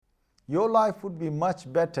Your life would be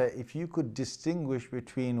much better if you could distinguish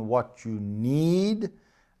between what you need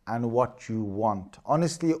and what you want.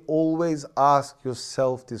 Honestly, always ask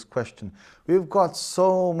yourself this question. We've got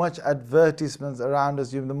so much advertisements around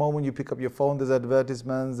us. The moment you pick up your phone, there's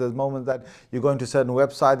advertisements. There's moments that you go into certain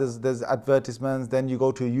websites, there's advertisements. Then you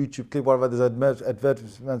go to a YouTube clip, whatever, there's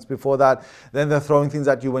advertisements before that. Then they're throwing things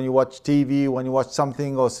at you when you watch TV, when you watch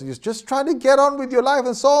something, or so you just try to get on with your life.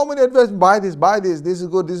 And so many advertisements, buy this, this is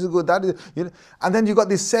good, that is, you know. And then you got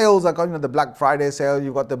these sales, like, you know, the Black Friday sale,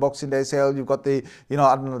 you've got the Boxing Day sale, you've got the, you know,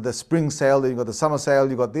 I don't know, the spring sale, then you've got the summer sale,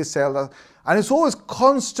 you've got this sale. And it's always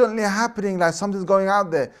constantly happening, like something's going out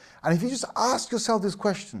there. And if you just ask yourself this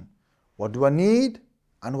question, what do I need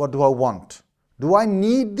and what do I want? Do I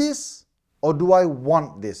need this or do I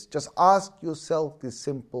want this? Just ask yourself this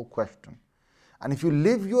simple question. And if you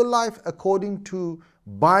live your life according to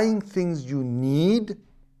buying things you need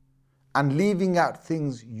and leaving out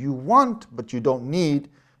things you want but you don't need,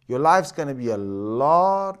 your life's going to be a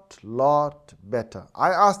lot better. I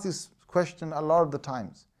ask this question a lot of the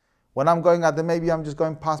times. When I'm going out there, maybe I'm just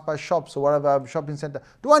going past by shops or whatever, shopping center.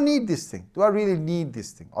 Do I need this thing? Do I really need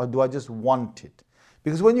this thing? Or do I just want it?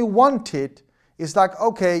 Because when you want it, it's like,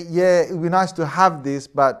 okay, yeah, it would be nice to have this,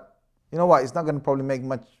 but you know what? It's not going to probably make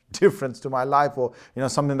much difference to my life, or, you know,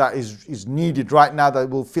 something that is needed right now that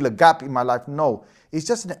will fill a gap in my life. No, it's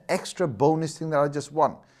just an extra bonus thing that I just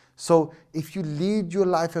want. So if you lead your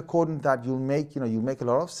life according to that, you'll make a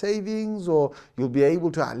lot of savings, or you'll be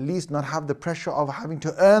able to at least not have the pressure of having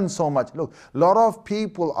to earn so much. Look, a lot of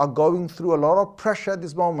people are going through a lot of pressure at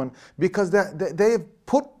this moment because they've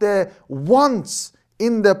put their wants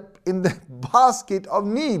in the basket of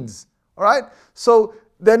needs. All right? So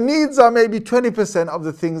their needs are maybe 20% of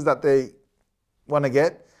the things that they want to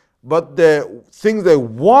get, but the things they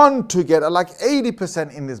want to get are like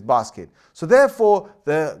 80% in this basket. So therefore,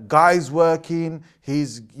 the guy's working,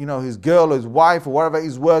 his girl or his wife or whatever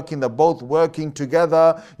is working, they're both working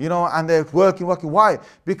together, and they're working. Why?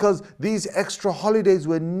 Because these extra holidays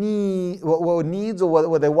were needs or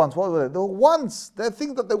were they wants? What were they? They were wants. They're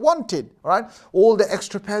things that they wanted, all right? All the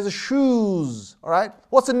extra pairs of shoes, all right?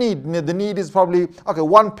 What's the need? The need is probably, okay,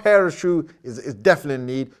 one pair of shoe is definitely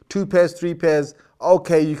a need. 2 pairs, 3 pairs,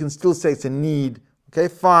 okay, you can still say it's a need. Okay,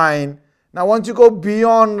 fine. Now, once you go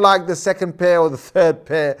beyond like the 2nd pair or the 3rd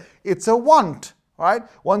pair, it's a want, right?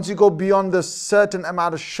 Once you go beyond the certain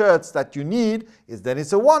amount of shirts that you need, then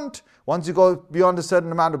it's a want. Once you go beyond a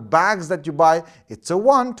certain amount of bags that you buy, it's a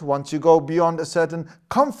want. Once you go beyond a certain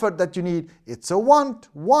comfort that you need, it's a want.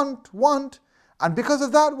 And because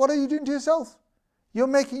of that, what are you doing to yourself? You're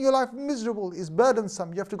making your life miserable. It's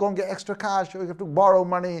burdensome. You have to go and get extra cash, or you have to borrow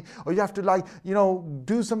money, or you have to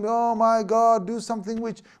do something, oh my God, do something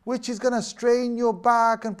which is going to strain your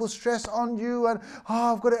back and put stress on you. And,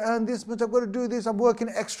 I've got to earn this much, I've got to do this, I'm working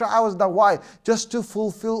extra hours. Now why? Just to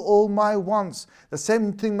fulfill all my wants. The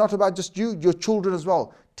same thing, not about just you, your children as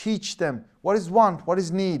well. Teach them what is want, what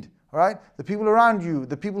is need. All right? The people around you,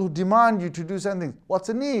 the people who demand you to do something. What's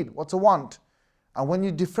a need? What's a want? And when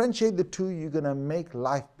you differentiate the two, you're going to make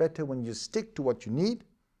life better when you stick to what you need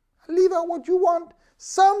and leave out what you want.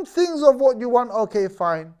 Some things of what you want, okay,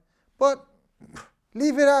 fine. But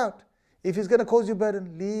leave it out. If it's going to cause you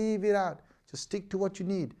burden, leave it out. Just stick to what you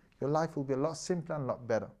need. Your life will be a lot simpler and a lot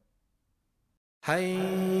better.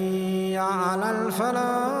 حي على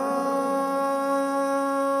الفلاح